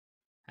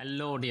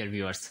Hello dear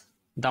viewers,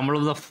 the model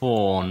of the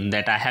phone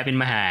that I have in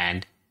my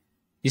hand,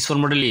 this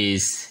phone model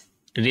is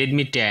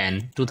Redmi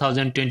 10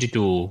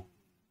 2022.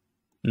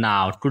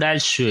 Now today I'll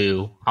show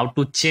you how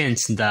to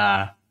change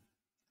the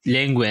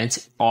language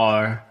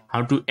or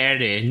how to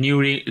add a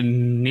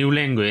new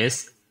language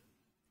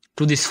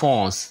to these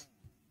phones.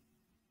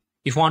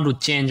 If you want to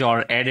change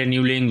or add a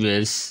new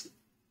language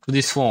to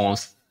these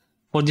phones,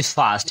 for this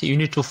first you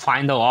need to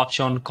find the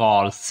option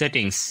called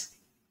settings.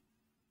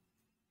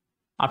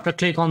 After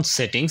click on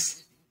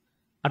settings,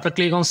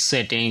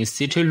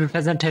 it will be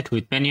presented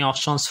with many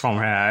options from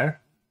here.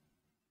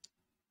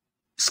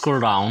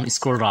 Scroll down.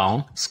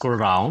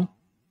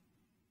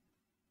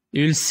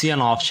 You will see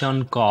an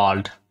option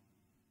called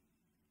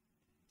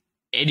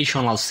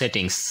additional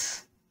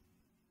settings.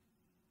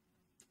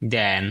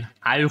 Then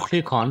I will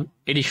click on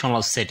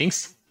additional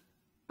settings.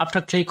 After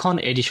click on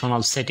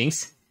additional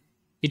settings,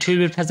 it will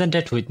be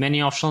presented with many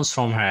options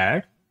from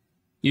here.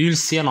 You will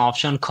see an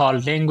option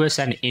called language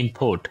and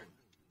input.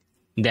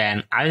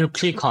 Then I will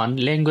click on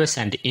language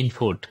and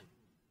input.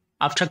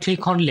 After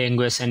click on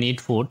language and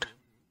input,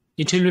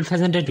 it will be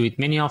presented with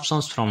many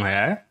options from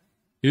here.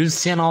 You will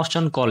see an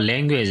option called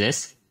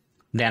languages.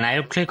 Then I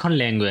will click on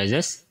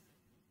languages.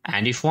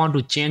 And if you want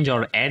to change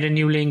or add a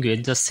new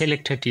language, just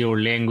select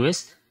your language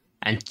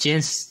and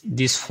change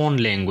this phone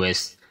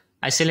language.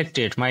 I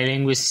selected my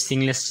language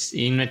English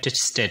United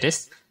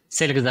States.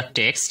 Select the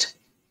text,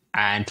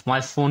 and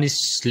my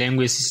phone's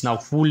language is now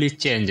fully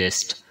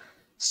changed.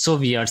 So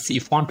viewers,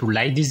 if you want to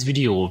like this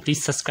video,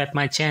 please subscribe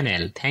my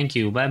channel. Thank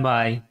you. Bye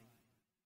bye.